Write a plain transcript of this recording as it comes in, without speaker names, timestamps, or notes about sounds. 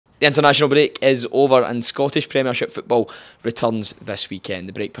The international break is over and Scottish Premiership football returns this weekend.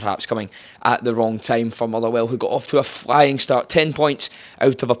 The break perhaps coming at the wrong time for Motherwell, who got off to a flying start, 10 points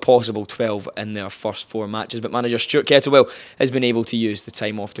out of a possible 12 in their first 4 matches. But manager Stuart Kettlewell has been able to use the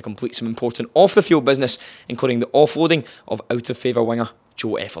time off to complete some important off-the-field business, including the offloading of out-of-favour winger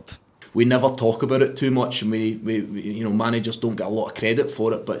Joe Efford. We never talk about it too much, and we managers don't get a lot of credit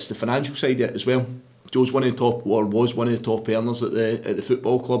for it, but it's the financial side of it as well. Joe's one of the top, or was one of the top earners at the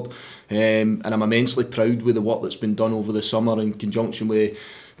football club, and I'm immensely proud with the work that's been done over the summer in conjunction with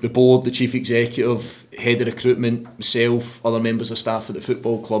the board, the chief executive, head of recruitment, myself, other members of staff at the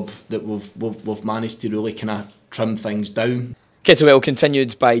football club, that we've managed to really kind of trim things down. Kettlewell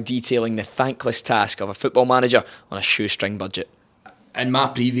continued by detailing the thankless task of a football manager on a shoestring budget. In my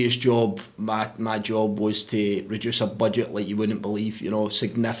previous job, my job was to reduce a budget like you wouldn't believe,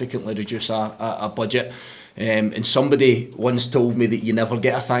 significantly reduce a budget. And somebody once told me that you never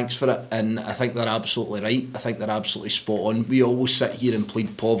get a thanks for it, and I think they're absolutely right. I think they're absolutely spot on. We always sit here and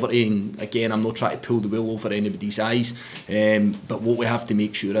plead poverty, and again, I'm not trying to pull the wool over anybody's eyes, but what we have to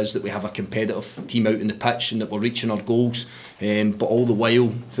make sure is that we have a competitive team out in the pitch and that we're reaching our goals. But all the while,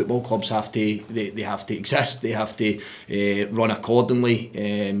 football clubs have to have to exist. They have to run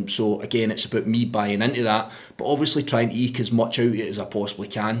accordingly. So again, it's about me buying into that, but obviously trying to eke as much out of it as I possibly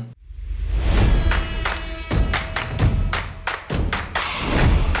can.